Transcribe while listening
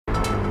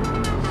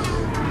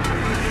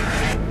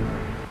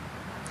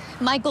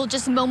Michael,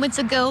 just moments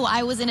ago,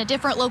 I was in a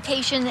different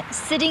location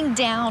sitting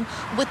down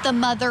with the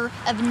mother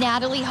of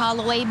Natalee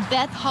Holloway,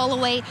 Beth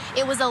Holloway.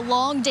 It was a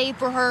long day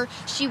for her.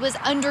 She was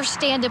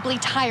understandably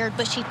tired,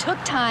 but she took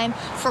time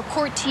for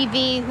Court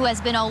TV, who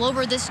has been all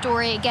over this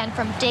story again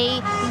from day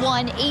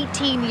one,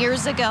 18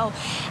 years ago.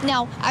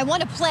 Now, I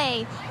want to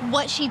play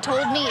what she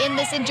told me in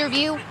this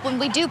interview. When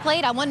we do play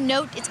it, I want to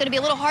note it's going to be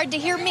a little hard to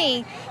hear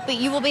me, but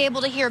you will be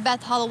able to hear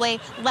Beth Holloway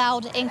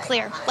loud and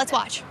clear. Let's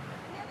watch.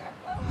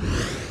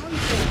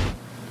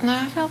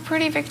 I feel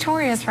pretty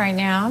victorious right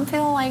now. I'm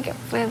feeling like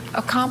we've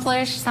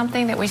accomplished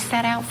something that we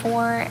set out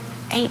for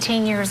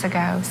 18 years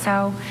ago.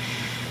 So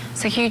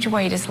it's a huge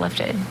weight is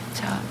lifted.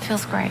 So it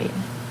feels great.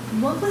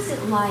 What was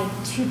it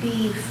like to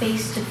be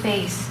face to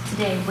face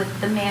today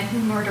with the man who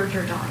murdered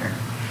your daughter?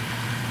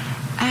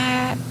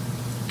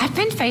 I've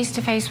been face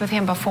to face with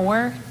him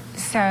before.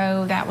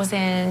 So that was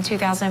in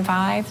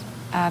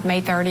 2005,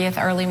 May 30th,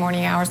 early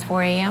morning hours,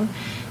 4 a.m.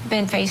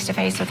 Been face to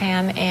face with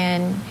him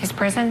in his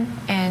prison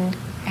and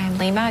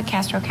Lima,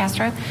 Castro.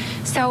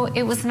 So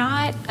it was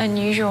not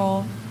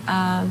unusual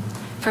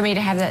for me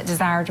to have that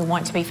desire to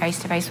want to be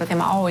face-to-face with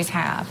him. I always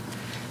have.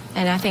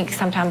 And I think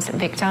sometimes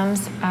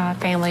victims,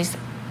 families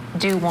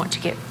do want to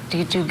get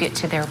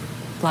to their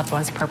loved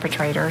ones,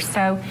 perpetrators.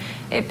 So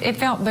it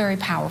felt very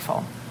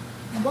powerful.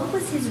 What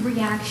was his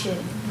reaction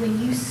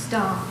when you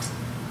stopped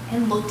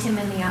and looked him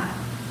in the eye?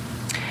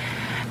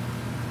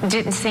 It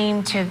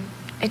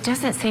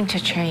doesn't seem to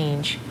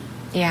change.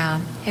 Yeah,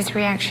 his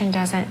reaction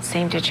doesn't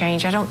seem to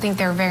change. I don't think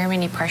there are very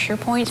many pressure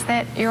points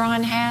that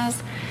Iran has.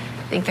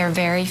 I think there are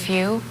very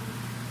few.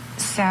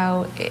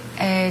 So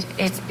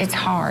it's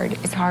hard.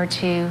 It's hard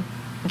to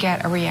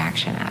get a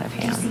reaction out of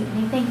him. Do you see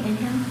anything in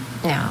him?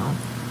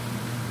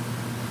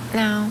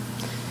 No.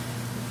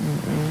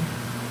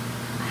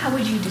 How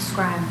would you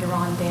describe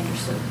Iran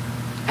Vandersloot?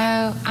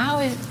 Oh,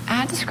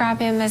 I describe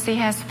him as he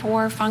has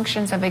 4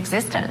 functions of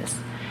existence.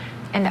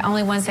 And the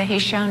only ones that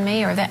he's shown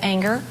me are the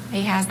anger.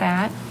 He has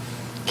that.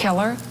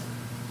 Killer,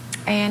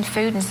 and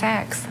food and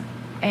sex.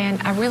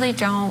 And I really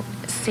don't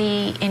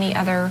see any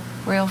other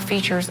real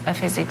features of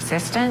his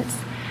existence.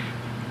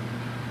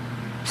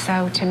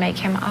 So to make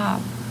him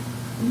up.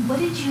 What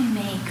did you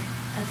make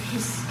of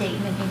his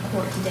statement in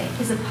court today,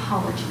 his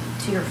apology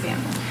to your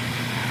family?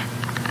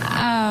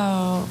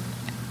 Oh,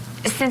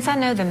 since I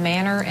know the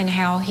manner and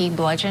how he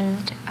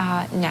bludgeoned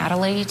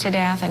Natalee to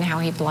death and how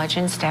he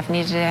bludgeoned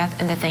Stephanie to death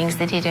and the things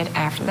that he did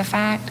after the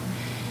fact,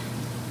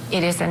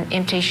 it is an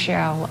empty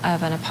shell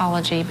of an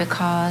apology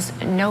because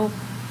no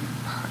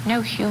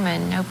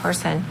human, no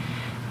person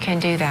can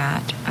do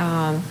that.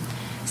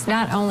 It's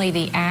not only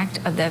the act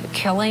of the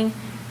killing,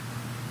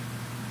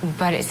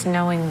 but it's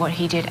knowing what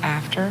he did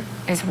after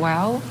as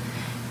well.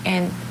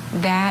 And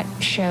that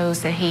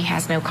shows that he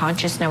has no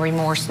conscience, no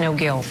remorse, no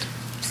guilt.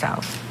 So.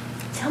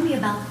 Tell me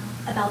about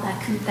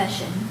that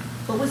confession.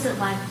 What was it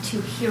like to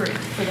hear it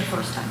for the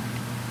first time?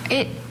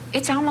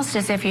 It's almost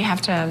as if you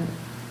have to,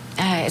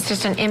 it's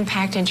just an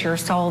impact into your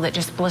soul that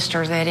just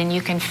blisters it, and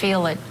you can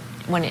feel it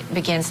when it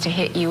begins to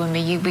hit you, and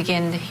you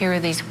begin to hear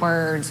these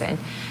words, and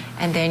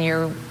then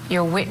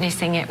you're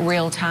witnessing it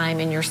real time,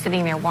 and you're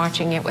sitting there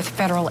watching it with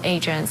federal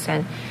agents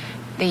and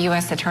the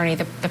U.S. attorney,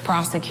 the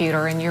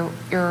prosecutor, and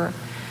you're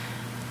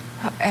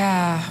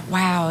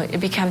wow, it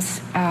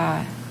becomes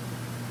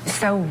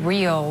so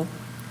real,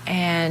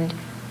 and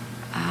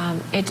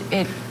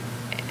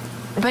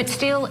but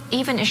still,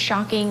 even as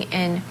shocking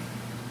and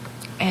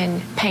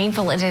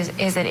painful as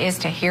it is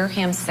to hear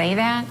him say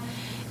that,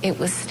 it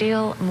was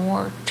still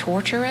more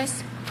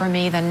torturous for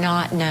me than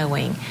not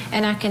knowing.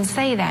 And I can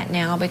say that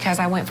now because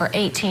I went for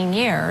 18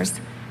 years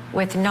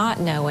with not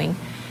knowing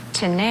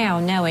to now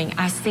knowing.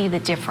 I see the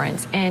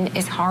difference. And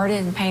as hard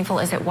and painful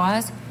as it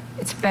was,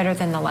 it's better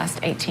than the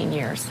last 18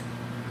 years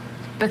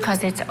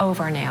because it's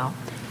over now.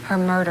 Her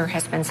murder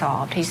has been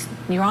solved.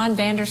 Iran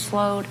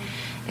Vandersloot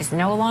is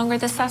no longer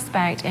the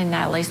suspect in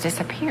Natalee's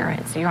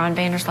disappearance. Iran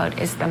Vandersloot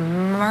is the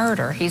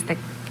murderer. He's the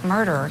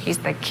murderer. He's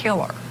the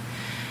killer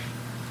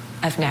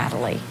of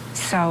Natalee.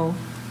 So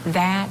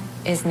that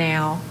is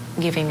now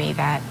giving me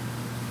that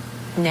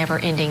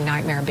never-ending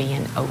nightmare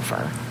being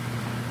over.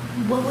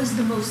 What was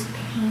the most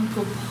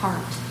painful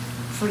part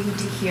for you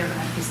to hear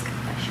of his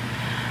confession?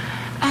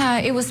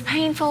 It was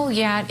painful,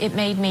 yet it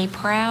made me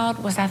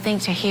proud, I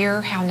think, to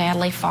hear how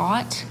Natalee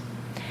fought.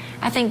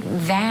 I think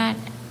that,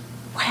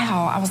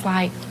 wow, I was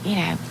like,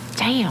 damn,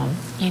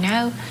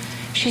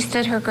 she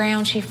stood her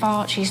ground, she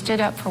fought, she stood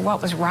up for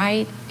what was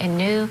right and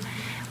knew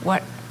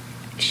what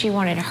she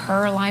wanted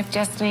her life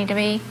destiny to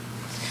be.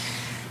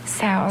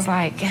 So I was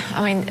like,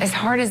 as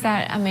hard as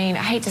that, I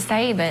hate to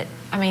say, but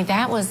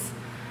that was,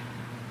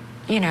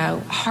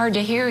 hard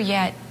to hear,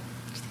 yet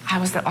I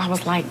was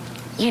like,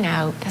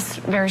 that's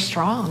very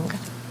strong.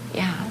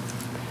 Yeah.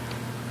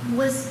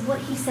 Was what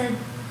he said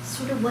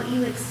sort of what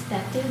you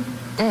expected?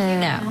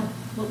 No.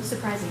 What was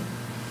surprising?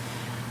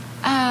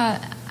 I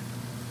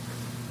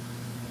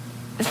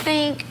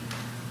think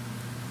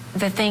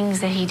the things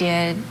that he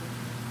did,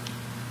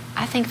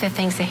 I think the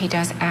things that he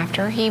does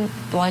after he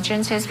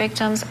bludgeons his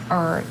victims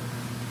are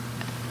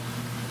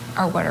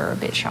what are a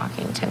bit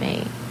shocking to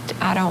me.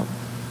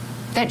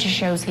 That just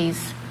shows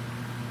he's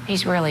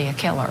really a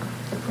killer.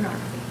 The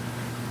pornography.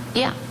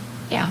 Yeah.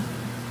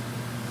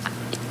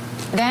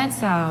 That's,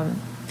 that's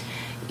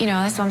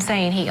what I'm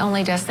saying. He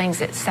only does things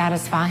that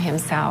satisfy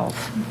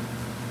himself.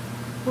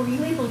 Were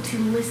you able to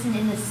listen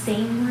in the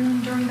same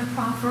room during the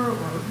proffer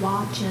or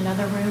watch in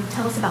another room?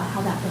 Tell us about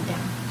how that went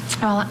down.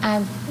 Well,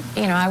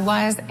 I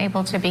was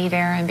able to be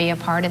there and be a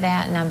part of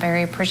that, and I'm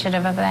very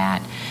appreciative of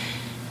that.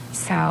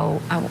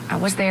 So I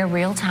was there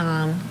real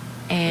time,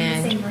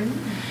 and in the same room?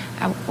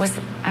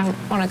 I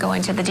don't want to go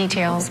into the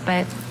details,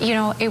 but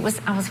I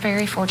was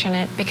very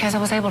fortunate because I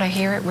was able to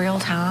hear it real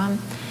time,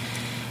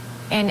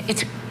 and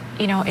it's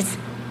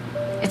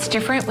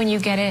different when you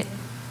get it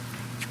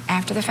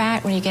after the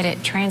fact, when you get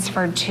it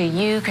transferred to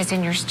you, because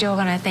then you're still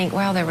going to think,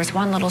 well, there was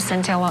one little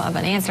scintilla of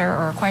an answer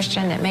or a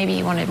question that maybe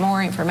you wanted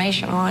more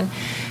information on,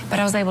 but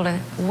I was able to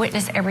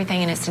witness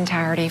everything in its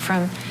entirety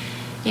from,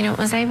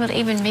 was able to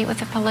even meet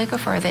with a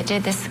polygrapher that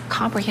did this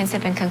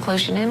comprehensive and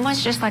conclusion, and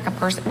wasn't just like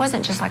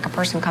a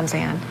person comes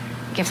in,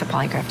 gives a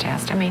polygraph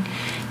test. I mean,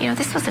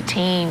 this was a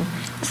team.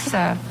 This is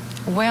a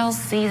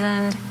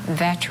well-seasoned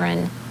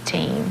veteran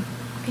team.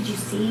 Could you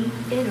see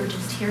it or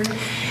just hear it?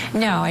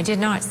 No, I did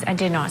not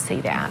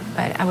see that,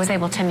 but I was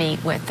able to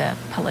meet with the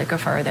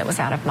polygrapher that was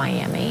out of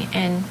Miami,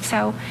 and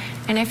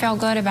I felt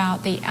good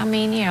about the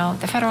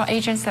federal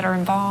agents that are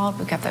involved.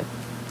 We've got the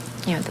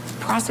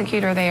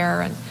prosecutor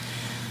there, and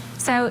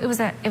so it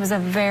was a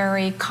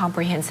very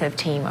comprehensive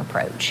team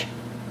approach.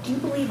 Do you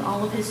believe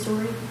all of his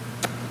story?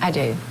 I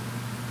do.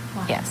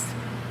 Why? Yes.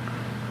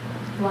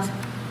 Why?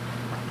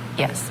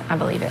 Yes, I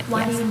believe it.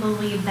 Why yes. do you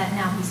believe that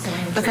now he's telling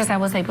the truth? Because I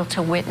was able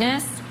to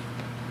witness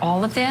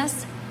all of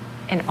this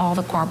and all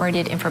the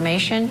corroborated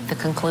information, the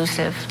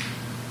conclusive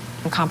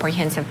and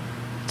comprehensive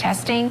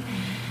testing,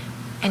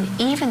 and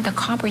even the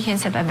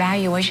comprehensive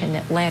evaluation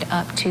that led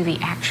up to the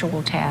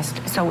actual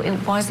test. So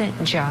it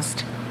wasn't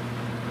just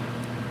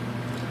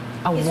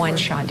a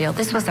one-shot deal.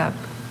 This was a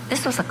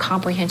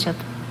comprehensive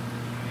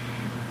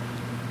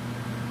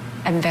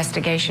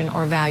investigation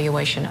or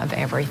evaluation of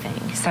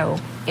everything. So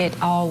it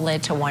all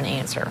led to one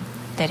answer,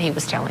 that he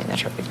was telling the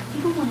truth.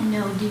 People want to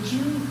know, did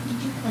you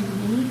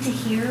need to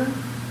hear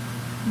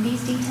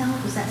these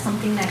details? Was that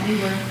something that you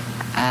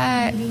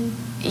were needing?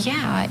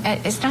 Yeah,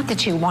 it's not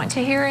that you want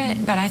to hear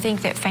it, but I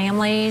think that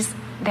families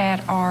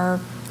that are,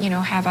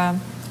 have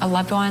a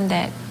loved one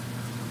that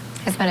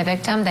has been a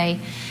victim, they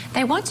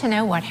want to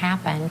know what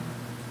happened.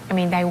 I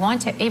mean, they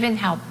want to,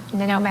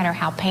 no matter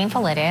how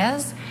painful it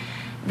is,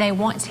 they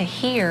want to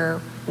hear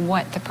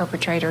what the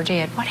perpetrator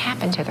did, what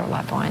happened to their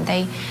loved one.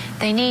 They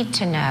need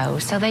to know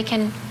so they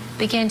can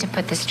begin to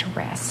put this to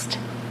rest.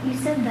 You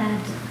said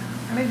that,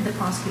 I remember the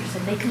prosecutor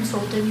said they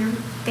consulted your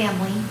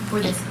family for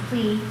this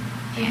plea.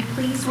 Are you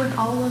pleased with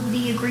all of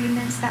the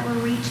agreements that were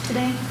reached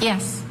today?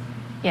 Yes,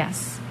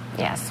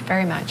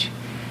 very much.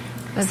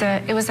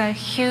 It was a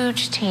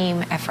huge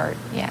team effort,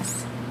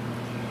 yes.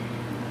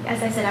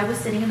 As I said, I was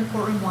sitting in the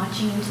courtroom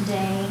watching you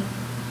today.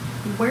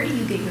 Where do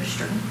you get your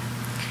strength?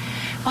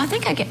 Well, I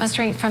think I get my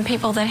strength from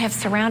people that have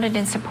surrounded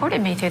and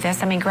supported me through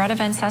this. I mean, Greta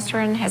Van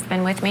Susteren has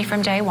been with me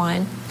from day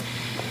one.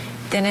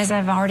 Then, as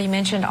I've already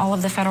mentioned, all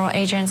of the federal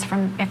agents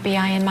from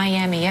FBI in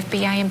Miami,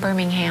 FBI in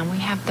Birmingham. We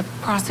have the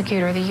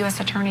prosecutor, the U.S.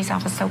 Attorney's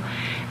Office. So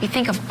you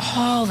think of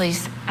all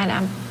these, and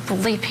I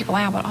leave people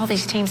out, but all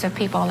these teams of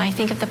people. And I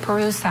think of the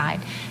Peru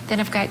side.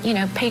 Then I've got,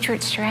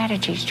 Patriot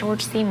Strategies,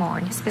 George Seymour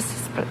and his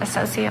business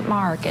associate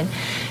Mark, and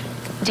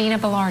Dina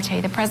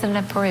Balarte, the president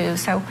of Peru.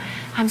 So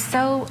I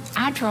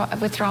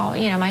withdraw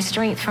my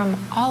strength from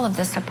all of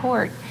the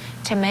support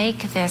to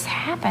make this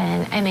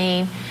happen. I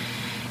mean,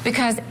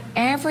 because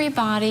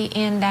everybody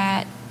in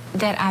that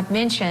I've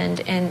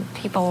mentioned and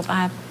people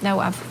I know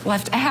I've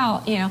left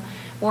out,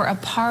 were a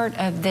part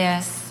of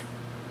this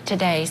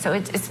today. So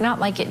it's not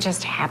like it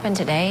just happened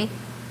today.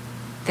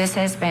 This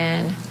has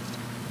been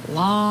a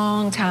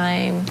long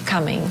time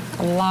coming,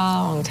 a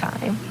long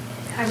time.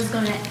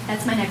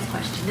 That's my next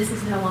question. This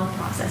has been a long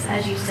process,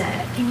 as you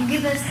said. Can you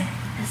give us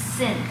a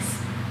sense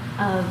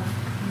of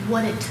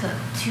what it took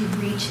to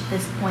reach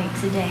this point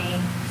today,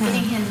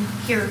 getting him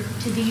here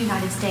to the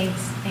United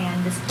States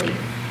and this plea?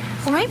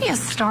 Well, maybe a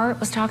start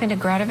was talking to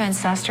Greta Van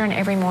Susteren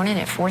every morning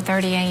at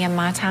 4:30 a.m.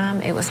 my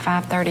time. It was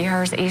 5:30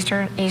 hers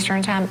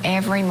Eastern time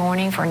every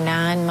morning for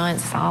 9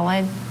 months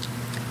solid,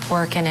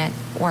 working it.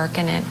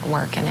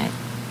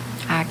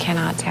 I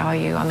cannot tell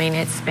you. I mean,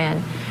 it's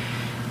been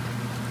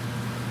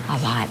a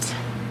lot.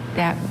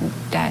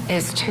 That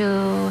is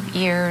 2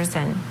 years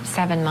and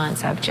 7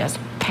 months of just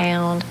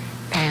pound.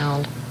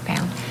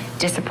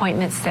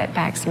 Disappointment,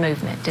 setbacks,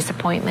 movement.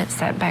 Disappointment,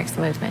 setbacks,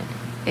 movement.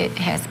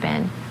 It's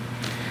been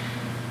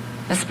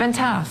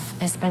tough.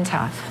 It's been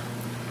tough.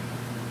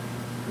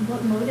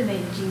 What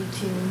motivated you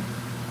to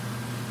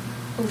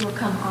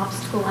overcome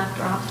obstacle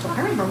after obstacle?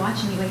 I remember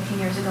watching you 18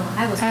 years ago, and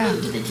I was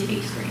glued to the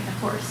TV screen, of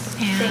course.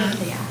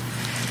 Yeah.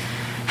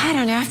 I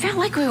don't know. I felt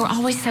like we were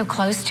always so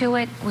close to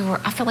it.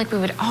 I felt like we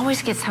would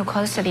always get so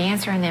close to the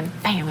answer, and then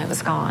bam, it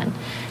was gone.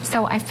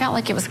 So I felt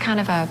like it was kind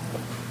of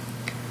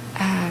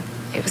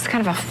it was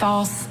kind of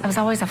it was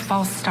always a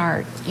false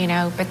start, you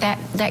know, but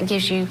that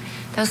gives you,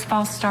 those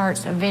false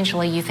starts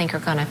eventually you think are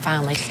going to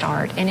finally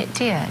start, and it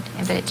did,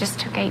 but it just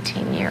took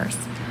 18 years.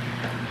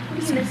 What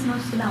do you miss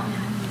most about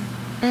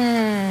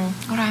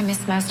Natalee? What do I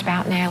miss most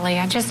about Natalee?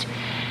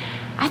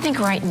 I think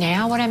right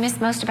now what I miss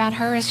most about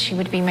her is she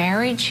would be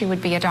married. She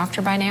would be a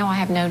doctor by now, I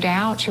have no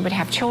doubt. She would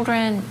have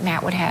children.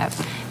 Matt would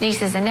have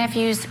nieces and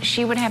nephews.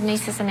 She would have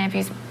nieces and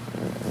nephews.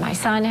 My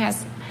son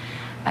has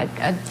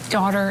a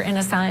daughter and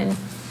a son.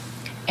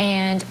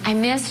 And I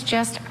miss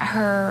just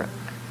her,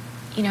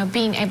 you know,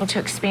 being able to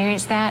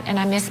experience that. And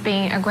I miss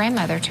being a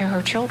grandmother to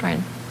her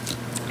children.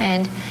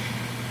 And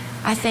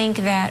I think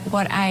that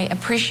what I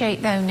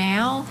appreciate, though,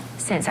 now,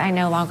 since I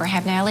no longer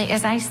have Natalee,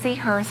 is I see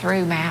her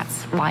through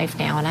Matt's life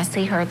now, and I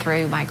see her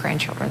through my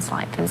grandchildren's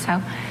life. And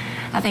so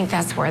I think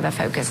that's where the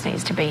focus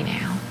needs to be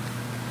now.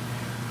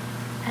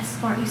 As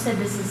far, you said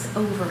this is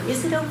over.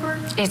 Is it over?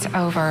 It's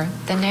over.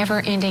 The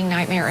never-ending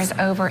nightmare is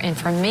over, and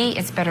for me,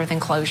 it's better than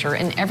closure.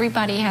 And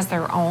everybody has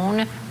their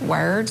own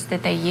words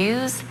that they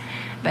use,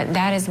 but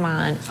that is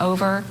mine.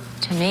 Over,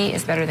 to me,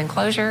 is better than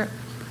closure.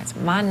 It's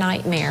my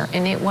nightmare,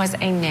 and it was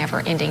a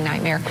never-ending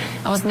nightmare.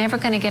 I was never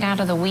going to get out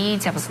of the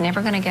weeds. I was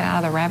never going to get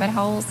out of the rabbit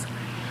holes,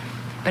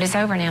 but it's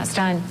over now. It's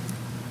done.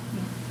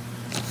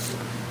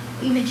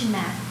 You mentioned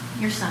Matt,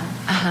 your son.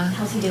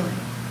 How's he doing?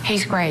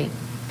 He's great.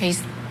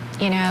 He's,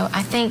 you know,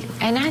 I think,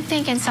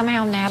 and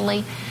somehow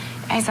Natalee,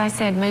 as I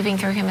said, moving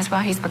through him as well,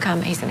 he's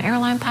an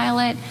airline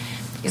pilot.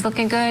 He's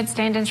looking good,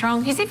 standing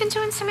strong. He's even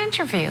doing some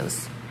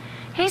interviews.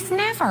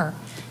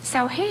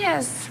 So he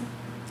has,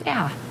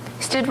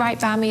 stood right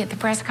by me at the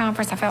press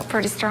conference. I felt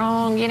pretty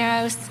strong, you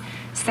know,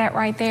 sat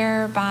right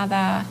there by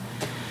the,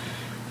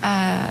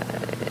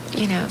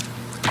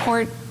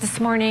 court this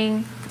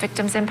morning,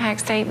 victim's impact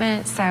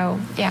statement. So,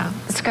 yeah,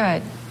 it's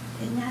good.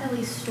 And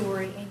Natalee's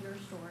story and your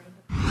story.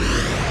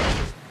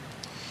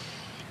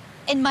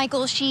 And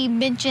Michael, she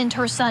mentioned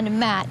her son,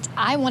 Matt.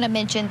 I want to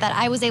mention that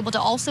I was able to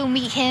also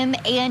meet him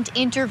and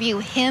interview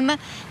him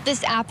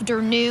this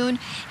afternoon.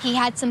 He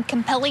had some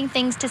compelling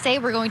things to say.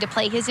 We're going to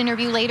play his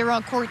interview later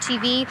on Court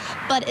TV.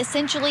 But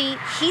essentially,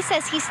 he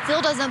says he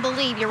still doesn't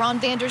believe Joran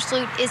van der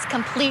Sloot is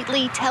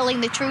completely telling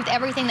the truth.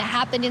 Everything that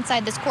happened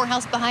inside this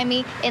courthouse behind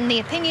me, in the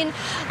opinion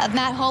of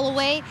Matt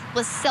Holloway,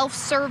 was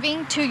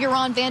self-serving to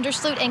Joran van der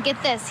Sloot. And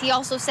get this, he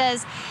also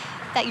says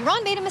that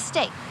Joran made a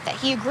mistake, that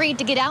he agreed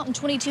to get out in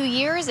 22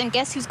 years, and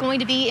guess who's going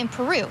to be in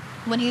Peru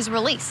when he's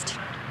released?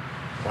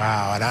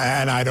 Wow,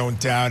 and I don't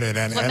doubt it.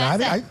 And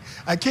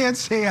I can't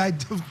say I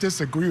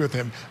disagree with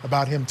him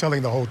about him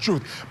telling the whole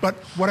truth. But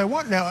what I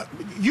want now,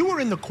 you were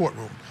in the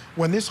courtroom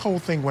when this whole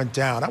thing went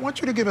down. I want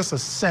you to give us a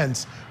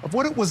sense of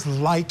what it was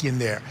like in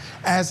there.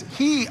 As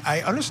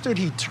I understood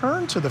he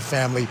turned to the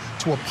family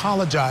to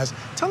apologize.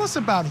 Tell us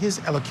about his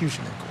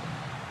elocution in court.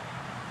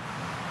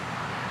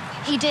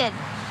 He did.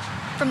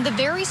 From the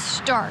very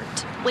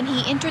start, when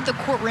he entered the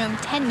courtroom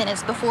 10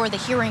 minutes before the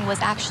hearing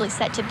was actually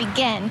set to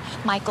begin,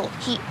 Michael,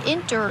 he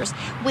enters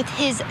with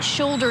his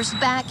shoulders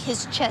back,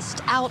 his chest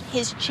out,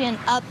 his chin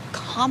up,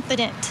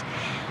 confident,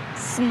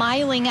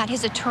 smiling at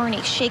his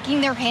attorney,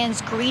 shaking their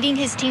hands, greeting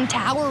his team,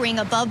 towering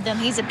above them.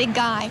 He's a big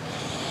guy.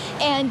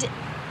 And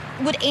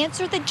would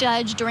answer the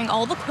judge during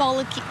all the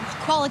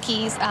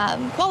qualities,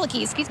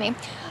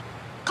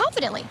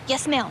 confidently.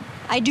 Yes, ma'am.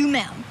 I do,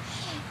 ma'am.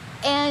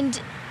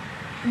 And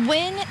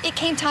when it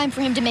came time for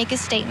him to make a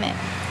statement,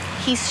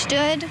 he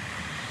stood.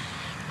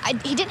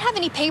 He didn't have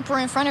any paper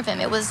in front of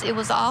him. It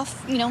was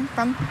off, you know,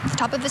 from the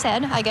top of his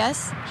head, I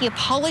guess. He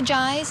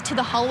apologized to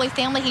the Holloway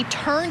family. He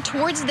turned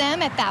towards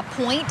them at that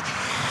point.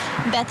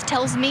 Beth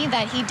tells me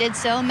that he did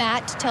so.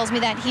 Matt tells me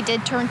that he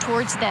did turn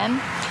towards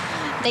them.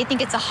 They think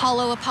it's a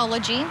hollow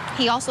apology.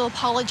 He also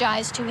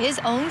apologized to his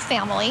own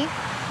family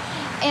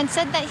and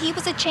said that he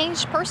was a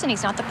changed person.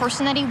 He's not the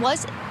person that he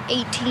was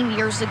 18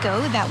 years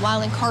ago, that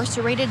while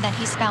incarcerated, that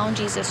he's found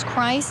Jesus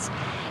Christ.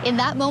 In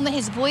that moment,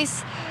 his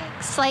voice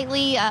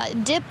slightly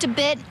dipped a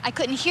bit. I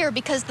couldn't hear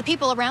because the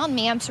people around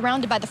me, I'm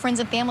surrounded by the friends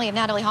and family of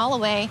Natalee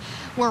Holloway,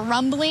 were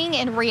rumbling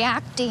and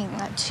reacting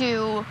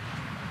to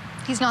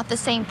he's not the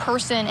same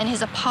person and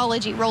his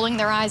apology, rolling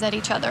their eyes at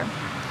each other.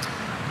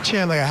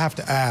 Chandler, I have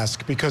to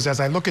ask, because as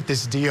I look at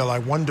this deal, I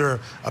wonder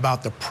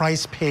about the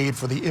price paid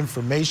for the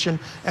information.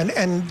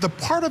 And the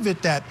part of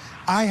it that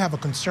I have a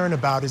concern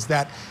about is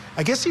that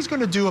I guess he's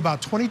going to do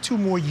about 22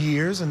 more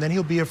years, and then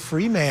he'll be a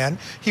free man.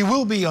 He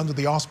will be under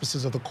the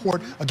auspices of the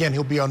court. Again,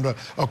 he'll be under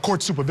a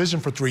court supervision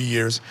for 3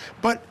 years.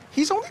 But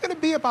he's only going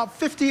to be about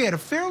 58, a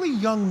fairly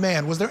young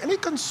man. Was there any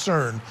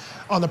concern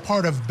on the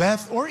part of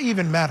Beth or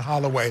even Matt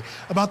Holloway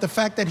about the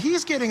fact that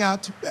he's getting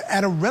out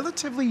at a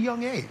relatively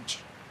young age?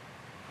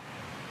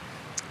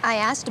 I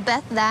asked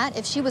Beth that,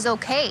 if she was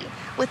okay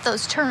with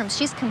those terms.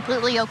 She's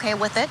completely okay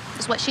with it,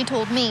 is what she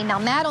told me. Now,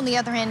 Matt, on the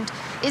other hand,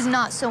 is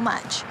not so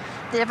much.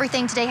 That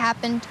everything today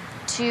happened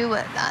to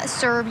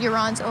serve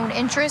Joran's own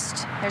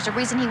interest. There's a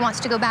reason he wants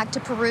to go back to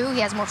Peru.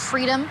 He has more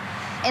freedom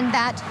in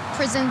that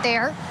prison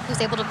there. He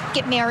was able to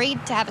get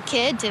married, to have a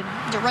kid, to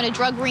run a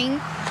drug ring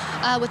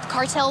with the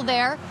cartel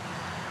there.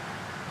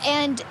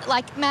 And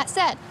like Matt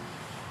said,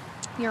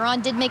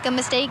 Huron did make a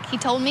mistake. He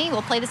told me,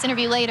 we'll play this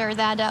interview later,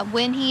 that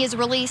when he is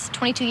released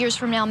 22 years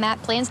from now,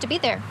 Matt plans to be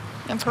there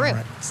in Peru.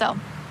 Right. So.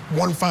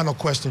 One final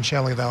question,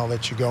 Shelly, then I'll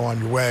let you go on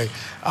your way.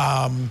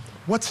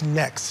 What's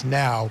next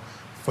now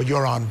for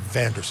Huron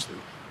Vandersloot?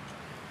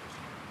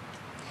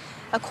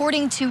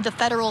 According to the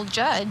federal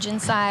judge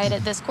inside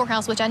this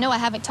courthouse, which I know I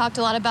haven't talked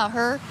a lot about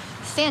her,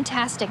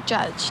 fantastic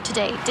judge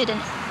today.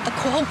 The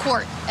whole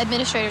court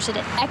administrators did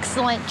an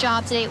excellent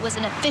job today. It was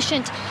an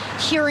efficient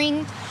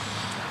hearing.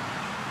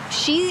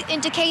 She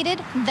indicated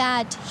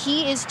that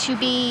he is to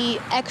be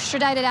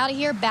extradited out of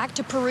here back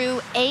to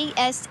Peru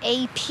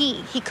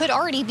ASAP. He could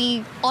already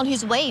be on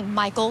his way,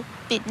 Michael.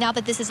 But now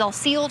that this is all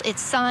sealed,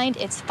 it's signed,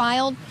 it's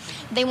filed,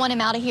 they want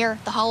him out of here.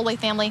 The Holloway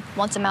family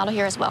wants him out of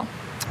here as well.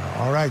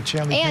 All right,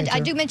 Shelly. And I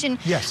do mention,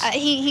 yes.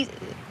 He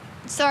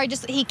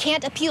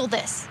can't appeal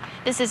this.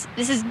 This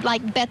is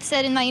like Beth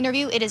said in my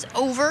interview, it is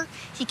over.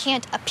 He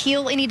can't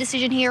appeal any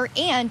decision here,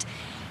 and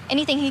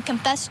anything he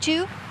confessed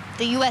to,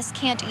 the U.S.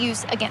 can't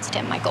use against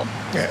him, Michael.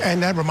 Yeah,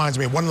 and that reminds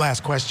me, one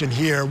last question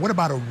here. What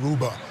about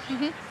Aruba?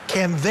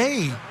 Can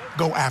they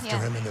go after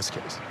him in this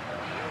case?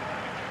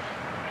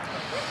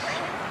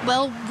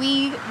 Well,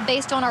 we,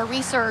 based on our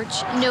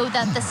research, know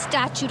that the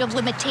statute of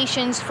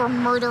limitations for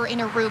murder in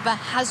Aruba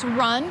has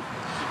run.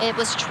 It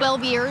was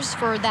 12 years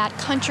for that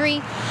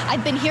country.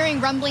 I've been hearing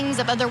rumblings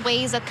of other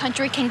ways a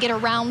country can get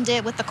around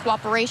it with the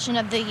cooperation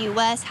of the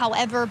U.S.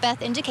 However,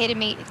 Beth indicated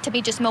to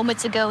me just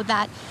moments ago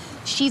that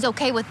she's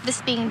okay with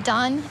this being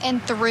done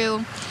and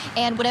through,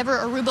 and whatever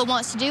Aruba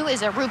wants to do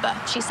is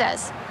Aruba, she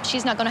says.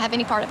 She's not going to have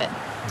any part of it.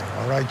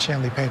 All right,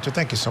 Shanley Painter,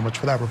 thank you so much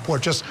for that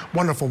report. Just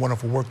wonderful,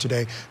 wonderful work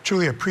today.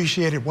 Truly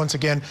appreciate it. Once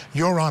again,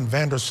 Huron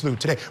Vandersloot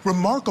today.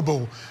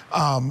 Remarkable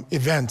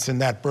events in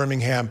that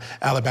Birmingham,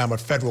 Alabama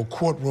federal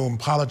courtroom,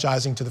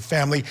 apologizing to the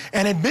family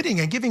and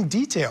admitting and giving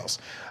details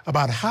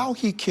about how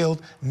he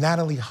killed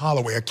Natalee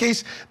Holloway, a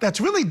case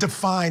that's really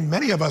defined,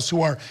 many of us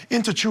who are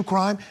into true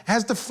crime,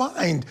 has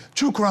defined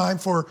true crime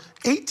for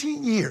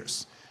 18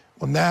 years.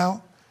 Well,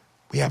 now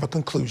we have a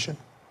conclusion.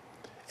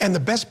 And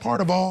the best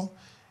part of all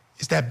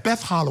is that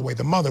Beth Holloway,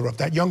 the mother of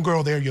that young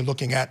girl there you're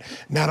looking at,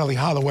 Natalee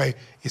Holloway,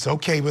 is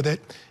okay with it.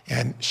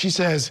 And she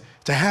says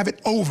to have it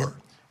over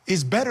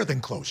is better than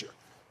closure.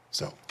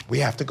 So we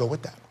have to go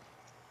with that.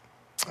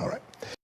 All right.